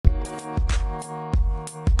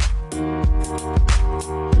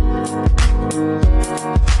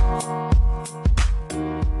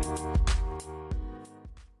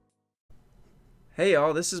Hey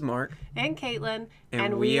y'all, this is Mark. And Caitlin.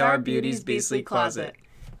 And we are Beauty's Beastly Closet.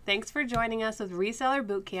 Thanks for joining us with Reseller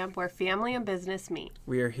Bootcamp, where family and business meet.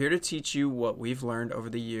 We are here to teach you what we've learned over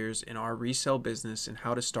the years in our resale business and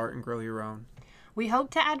how to start and grow your own. We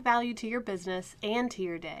hope to add value to your business and to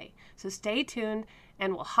your day. So stay tuned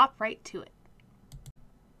and we'll hop right to it.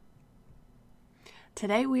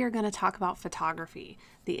 Today we are going to talk about photography,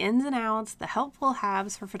 the ins and outs, the helpful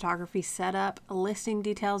haves for photography setup, listing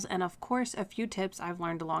details, and of course a few tips I've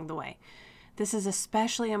learned along the way. This is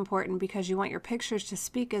especially important because you want your pictures to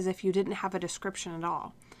speak as if you didn't have a description at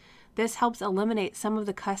all. This helps eliminate some of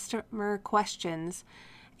the customer questions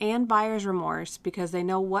and buyer's remorse because they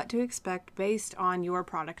know what to expect based on your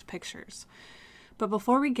product pictures. But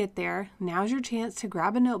before we get there, now's your chance to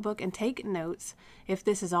grab a notebook and take notes if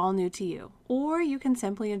this is all new to you, or you can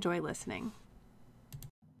simply enjoy listening.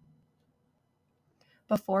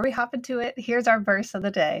 Before we hop into it, here's our verse of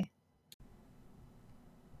the day.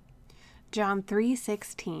 John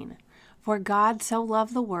 3:16. For God so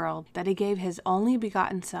loved the world that he gave his only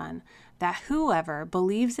begotten Son, that whoever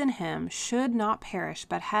believes in him should not perish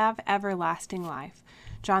but have everlasting life.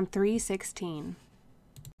 John 3:16.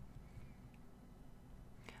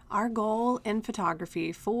 Our goal in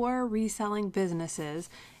photography for reselling businesses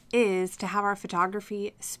is to have our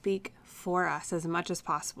photography speak for us as much as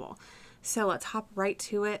possible. So let's hop right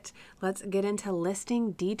to it. Let's get into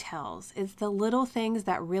listing details. It's the little things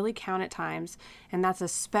that really count at times, and that's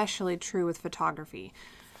especially true with photography.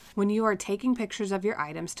 When you are taking pictures of your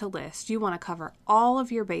items to list, you want to cover all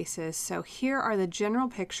of your bases. So here are the general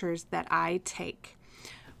pictures that I take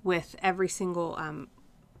with every single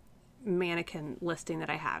mannequin listing that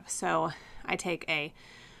I have. So I take a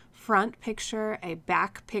front picture, a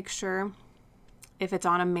back picture. If it's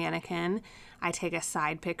on a mannequin, I take a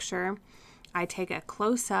side picture. I take a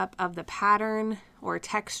close-up of the pattern or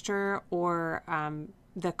texture or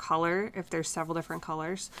the color, if there's several different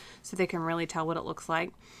colors, so they can really tell what it looks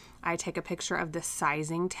like. I take a picture of the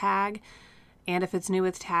sizing tag, and if it's new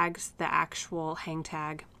with tags, the actual hang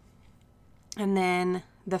tag. And then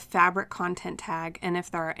the fabric content tag, and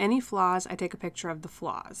if there are any flaws, I take a picture of the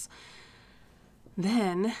flaws.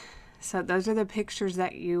 Then, so those are the pictures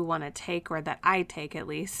that you want to take, or that I take at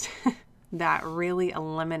least, that really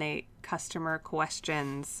eliminate customer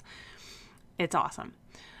questions. It's awesome.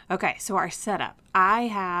 Okay, so our setup. I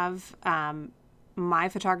have my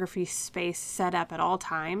photography space set up at all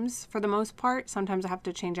times for the most part. Sometimes I have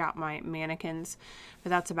to change out my mannequins,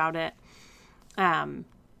 but that's about it.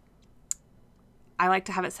 I like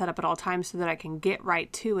to have it set up at all times so that I can get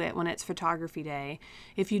right to it when it's photography day.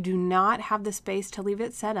 If you do not have the space to leave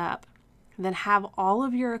it set up, then have all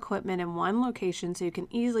of your equipment in one location so you can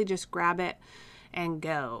easily just grab it and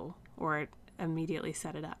go, or immediately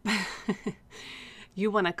set it up.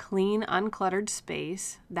 You want a clean, uncluttered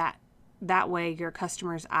space. That way your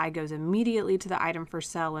customer's eye goes immediately to the item for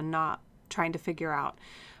sale and not trying to figure out,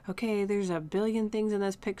 okay, there's a billion things in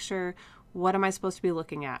this picture. What am I supposed to be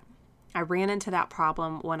looking at? I ran into that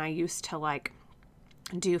problem when I used to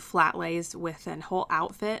do flat lays with a whole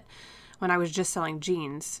outfit when I was just selling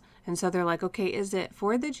jeans. And so they're like, okay, is it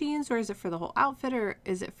for the jeans or is it for the whole outfit or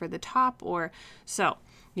is it for the top? So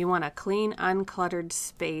you want a clean, uncluttered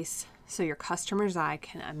space so your customer's eye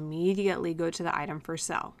can immediately go to the item for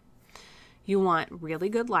sale. You want really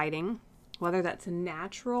good lighting, whether that's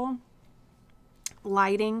natural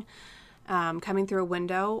lighting coming through a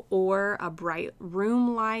window or a bright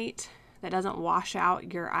room light that doesn't wash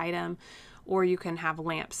out your item, or you can have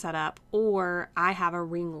lamps set up, or I have a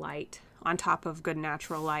ring light on top of good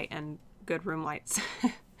natural light and good room lights.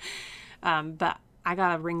 But I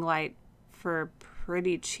got a ring light for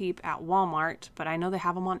pretty cheap at Walmart, but I know they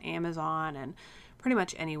have them on Amazon and pretty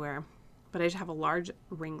much anywhere, but I just have a large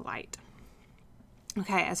ring light.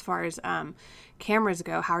 Okay, as far as cameras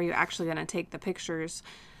go, how are you actually going to take the pictures?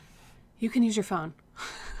 You can use your phone.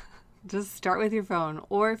 Just start with your phone.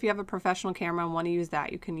 Or if you have a professional camera and want to use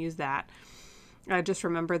that, you can use that. Just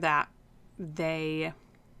remember that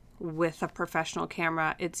with a professional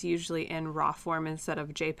camera, it's usually in RAW form instead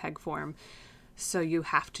of JPEG form. So you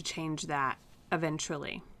have to change that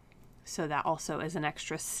eventually. So that also is an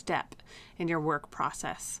extra step in your work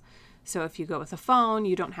process. So if you go with a phone,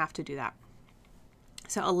 you don't have to do that.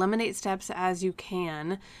 So eliminate steps as you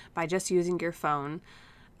can by just using your phone.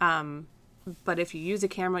 But if you use a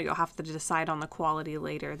camera, you'll have to decide on the quality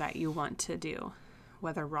later that you want to do,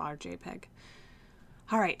 whether RAW or JPEG.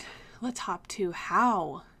 All right, let's hop to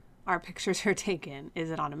how our pictures are taken. Is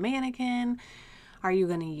it on a mannequin? Are you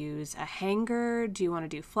going to use a hanger? Do you want to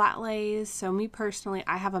do flat lays? So me personally,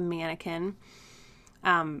 I have a mannequin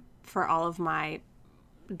for all of my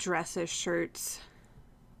dresses, shirts,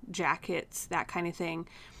 jackets, that kind of thing.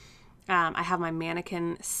 I have my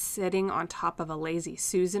mannequin sitting on top of a Lazy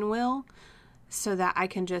Susan wheel so that I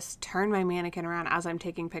can just turn my mannequin around as I'm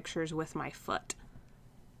taking pictures with my foot.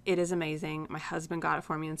 It is amazing. My husband got it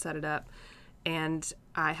for me and set it up, and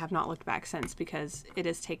I have not looked back since because it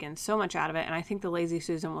has taken so much out of it. And I think the Lazy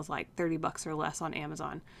Susan was like $30 or less on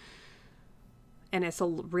Amazon. And it's a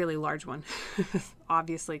really large one,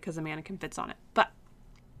 obviously, because the mannequin fits on it. But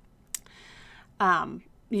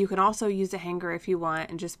you can also use a hanger if you want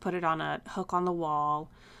and just put it on a hook on the wall,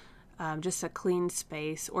 just a clean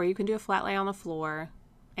space. Or you can do a flat lay on the floor.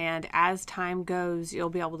 And as time goes, you'll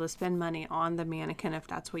be able to spend money on the mannequin if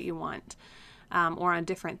that's what you want, or on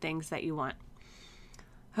different things that you want.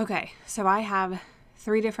 Okay, so I have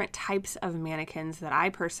 3 different types of mannequins that I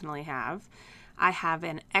personally have. I have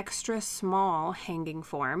an extra small hanging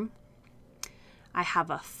form. I have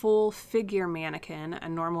a full figure mannequin, a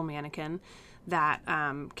normal mannequin that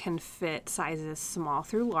can fit sizes small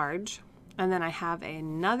through large. And then I have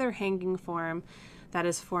another hanging form that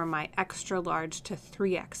is for my extra large to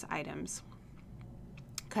 3X items.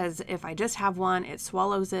 Because if I just have one, it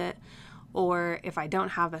swallows it. Or if I don't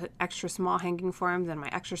have an extra small hanging form, then my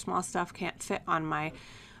extra small stuff can't fit on my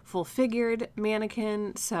full figured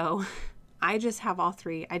mannequin. So I just have all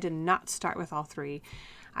 3. I did not start with all 3.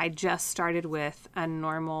 I just started with a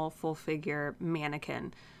normal full figure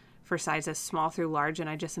mannequin for sizes small through large, and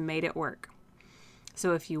I just made it work.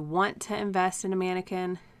 So if you want to invest in a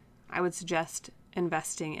mannequin, I would suggest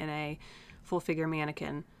investing in a full figure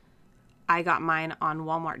mannequin. I got mine on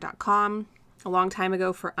Walmart.com a long time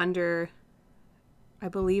ago for under, I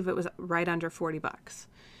believe it was right under $40.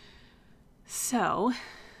 So,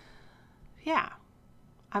 yeah.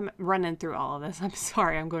 I'm running through all of this. I'm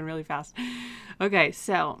sorry, I'm going really fast. Okay,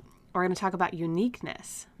 so we're going to talk about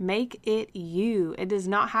uniqueness. Make it you. It does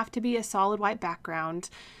not have to be a solid white background,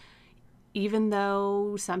 even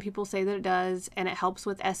though some people say that it does, and it helps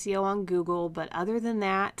with SEO on Google. But other than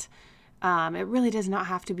that, it really does not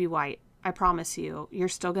have to be white. I promise you, you're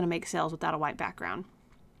still going to make sales without a white background.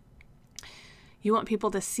 You want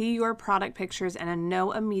people to see your product pictures and to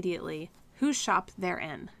know immediately whose shop they're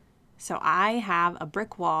in. So I have a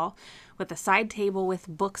brick wall with a side table with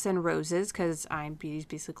books and roses because I'm Beauty's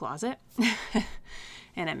Beastly Closet.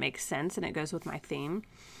 And it makes sense and it goes with my theme.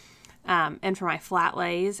 And for my flat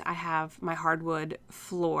lays, I have my hardwood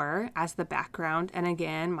floor as the background. And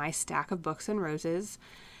again, my stack of books and roses.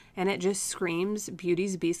 And it just screams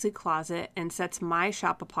Beauty's Beastly Closet and sets my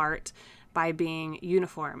shop apart by being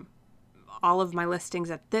uniform. All of my listings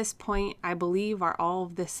at this point, I believe, are all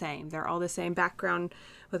the same. They're all the same background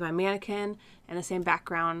with my mannequin and the same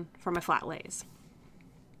background for my flat lays.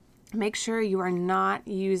 Make sure you are not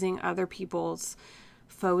using other people's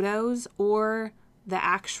photos or the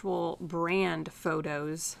actual brand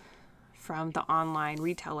photos from the online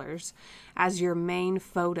retailers as your main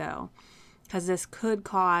photo, because this could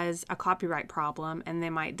cause a copyright problem and they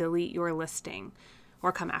might delete your listing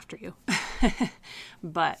or come after you.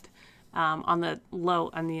 But on the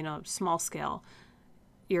small scale,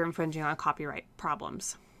 you're infringing on copyright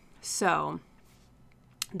problems. So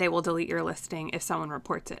they will delete your listing if someone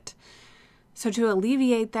reports it. So to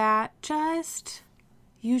alleviate that, just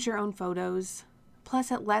use your own photos.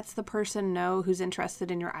 Plus, it lets the person know who's interested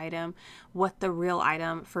in your item, what the real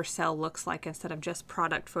item for sale looks like instead of just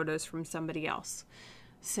product photos from somebody else.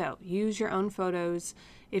 So use your own photos.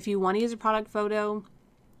 If you want to use a product photo,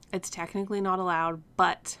 it's technically not allowed,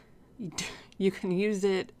 but you can use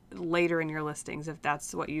it later in your listings if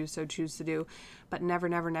that's what you so choose to do, but never,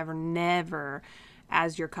 never, never, never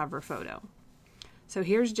as your cover photo. So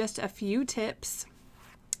here's just a few tips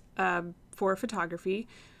for photography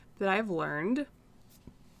that I've learned.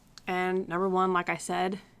 And number 1, like I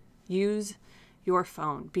said, use your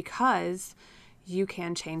phone, because you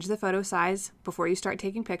can change the photo size before you start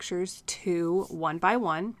taking pictures to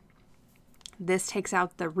 1:1. This takes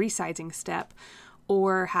out the resizing step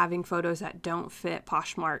or having photos that don't fit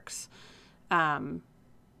Poshmark's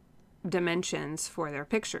dimensions for their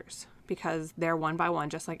pictures, because they're 1:1,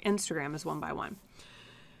 just like Instagram is 1:1.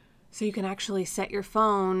 So you can actually set your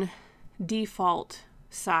phone default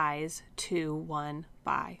size to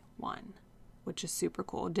 1:1, which is super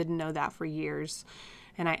cool. Didn't know that for years.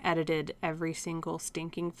 And I edited every single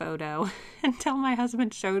stinking photo until my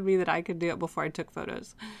husband showed me that I could do it before I took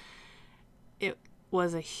photos. It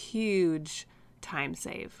was a huge time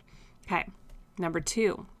save. Okay, number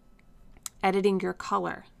 2, editing your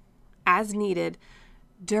color as needed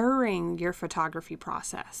during your photography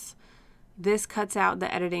process. This cuts out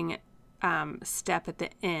the editing step at the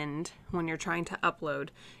end when you're trying to upload.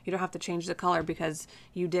 You don't have to change the color because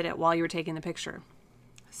you did it while you were taking the picture.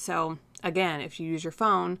 So again, if you use your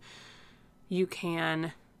phone, you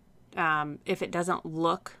can, if it doesn't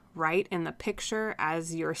look right in the picture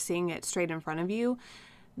as you're seeing it straight in front of you,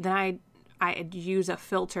 then I use a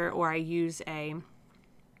filter, or I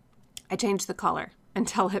change the color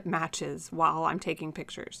until it matches while I'm taking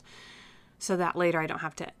pictures, so that later I don't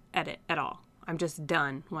have to edit at all. I'm just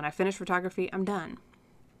done. When I finish photography, I'm done.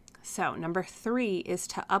 So number 3 is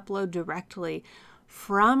to upload directly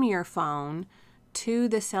from your phone to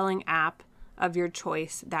the selling app of your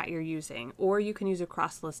choice that you're using, or you can use a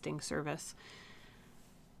cross-listing service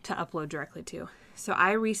to upload directly to. So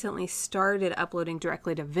I recently started uploading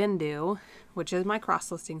directly to Vendoo, which is my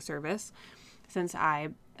cross-listing service, since I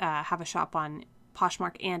have a shop on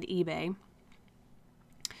Poshmark and eBay.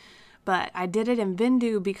 But I did it in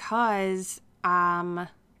Vendoo because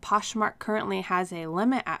Poshmark currently has a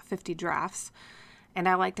limit at 50 drafts, and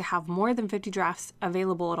I like to have more than 50 drafts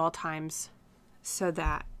available at all times, so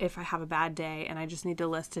that if I have a bad day and I just need to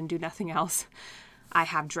list and do nothing else, I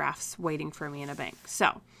have drafts waiting for me in a bank.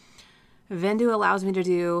 So Vendoo allows me to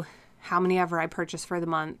do how many ever I purchase for the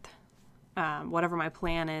month, whatever my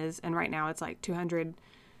plan is. And right now it's like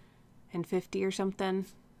 250 or something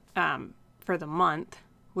for the month,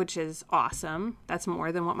 which is awesome. That's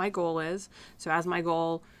more than what my goal is. So as my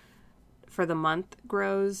goal for the month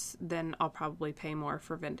grows, then I'll probably pay more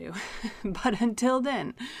for Vendoo. But until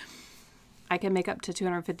then, I can make up to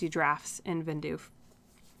 250 drafts in Vendoo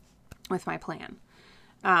with my plan.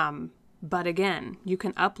 But again, you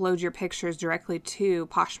can upload your pictures directly to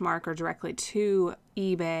Poshmark or directly to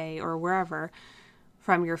eBay or wherever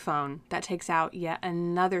from your phone. That takes out yet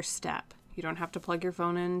another step. You don't have to plug your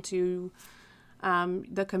phone into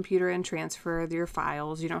the computer and transfer your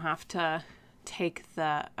files. You don't have to take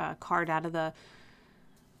the card out of the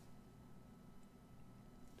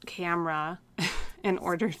camera in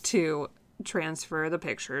order to transfer the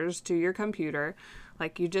pictures to your computer.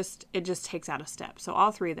 Like it just takes out a step. So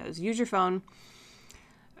all 3 of those, use your phone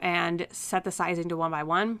and set the sizing to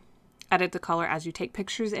 1:1. Edit the color as you take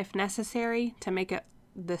pictures if necessary to make it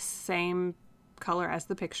the same color as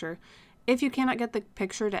the picture. If you cannot get the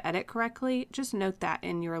picture to edit correctly, just note that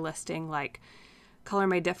in your listing, like color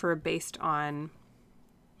may differ based on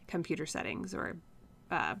computer settings or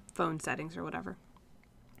phone settings or whatever.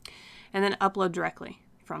 And then upload directly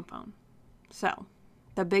from phone. So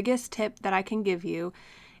the biggest tip that I can give you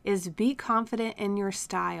is be confident in your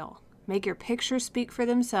style. Make your pictures speak for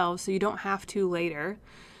themselves so you don't have to later.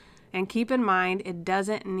 And keep in mind, it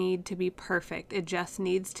doesn't need to be perfect. It just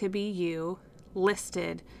needs to be you,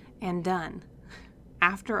 listed, and done.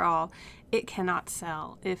 After all, it cannot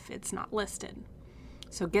sell if it's not listed.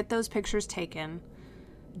 So get those pictures taken,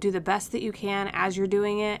 do the best that you can as you're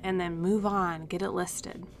doing it, and then move on, get it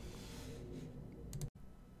listed.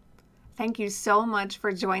 Thank you so much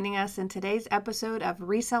for joining us in today's episode of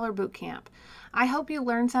Reseller Bootcamp. I hope you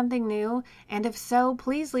learned something new, and if so,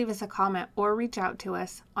 please leave us a comment or reach out to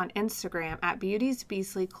us on Instagram at Beauty's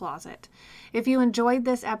Beastly Closet. If you enjoyed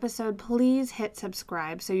this episode, please hit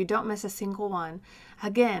subscribe so you don't miss a single one.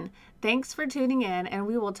 Again, thanks for tuning in, and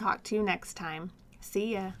we will talk to you next time.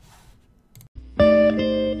 See ya.